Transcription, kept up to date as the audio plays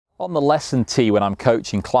On the lesson tee when I'm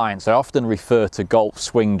coaching clients, I often refer to golf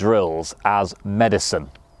swing drills as medicine.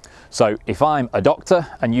 So if I'm a doctor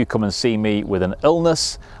and you come and see me with an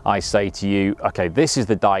illness, I say to you, okay, this is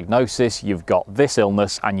the diagnosis, you've got this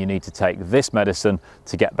illness and you need to take this medicine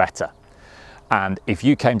to get better. And if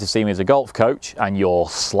you came to see me as a golf coach and you're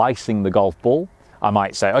slicing the golf ball, I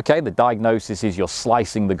might say, okay, the diagnosis is you're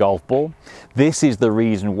slicing the golf ball. This is the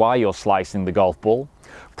reason why you're slicing the golf ball.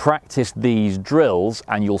 Practice these drills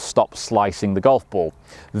and you'll stop slicing the golf ball.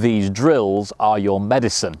 These drills are your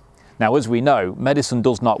medicine. Now, as we know, medicine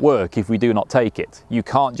does not work if we do not take it. You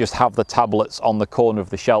can't just have the tablets on the corner of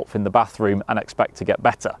the shelf in the bathroom and expect to get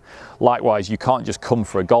better. Likewise, you can't just come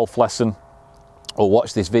for a golf lesson or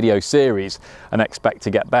watch this video series and expect to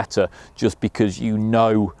get better just because you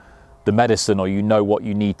know the medicine or you know what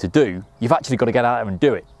you need to do. You've actually got to get out there and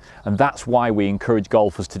do it. And that's why we encourage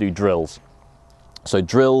golfers to do drills. So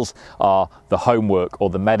drills are the homework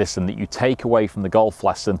or the medicine that you take away from the golf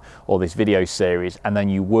lesson or this video series, and then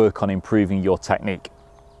you work on improving your technique.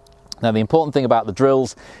 Now, the important thing about the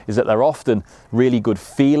drills is that they're often really good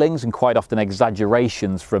feelings and quite often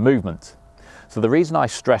exaggerations for a movement. So the reason I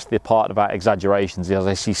stress the part about exaggerations is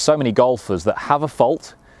I see so many golfers that have a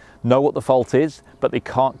fault, know what the fault is, but they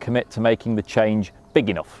can't commit to making the change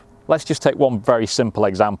big enough. Let's just take one very simple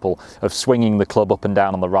example of swinging the club up and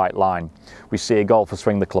down on the right line. We see a golfer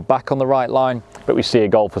swing the club back on the right line, but we see a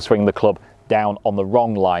golfer swing the club down on the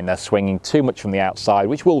wrong line. They're swinging too much from the outside,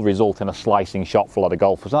 which will result in a slicing shot for a lot of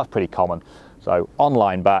golfers. That's pretty common. So on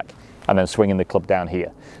line back and then swinging the club down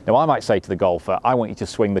here. Now, I might say to the golfer, I want you to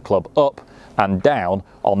swing the club up and down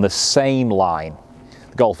on the same line.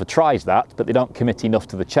 The golfer tries that, but they don't commit enough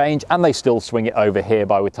to the change and they still swing it over here.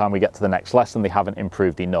 By the time we get to the next lesson, they haven't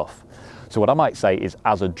improved enough. So what I might say is,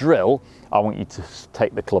 as a drill, I want you to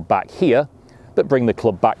take the club back here, but bring the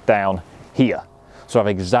club back down here. So I've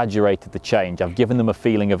exaggerated the change. I've given them a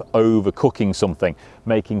feeling of overcooking something,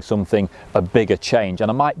 making something a bigger change.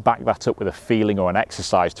 And I might back that up with a feeling or an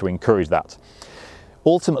exercise to encourage that.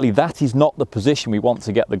 Ultimately, that is not the position we want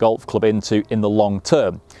to get the golf club into in the long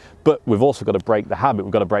term. But we've also got to break the habit.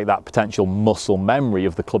 We've got to break that potential muscle memory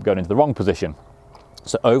of the club going into the wrong position.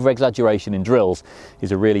 So over-exaggeration in drills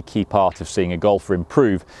is a really key part of seeing a golfer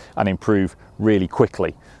improve and improve really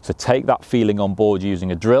quickly. So take that feeling on board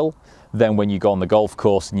using a drill. Then when you go on the golf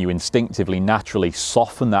course and you instinctively, naturally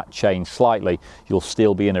soften that change slightly, you'll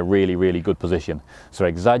still be in a really, really good position. So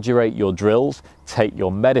exaggerate your drills, take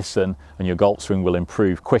your medicine, and your golf swing will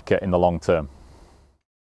improve quicker in the long term.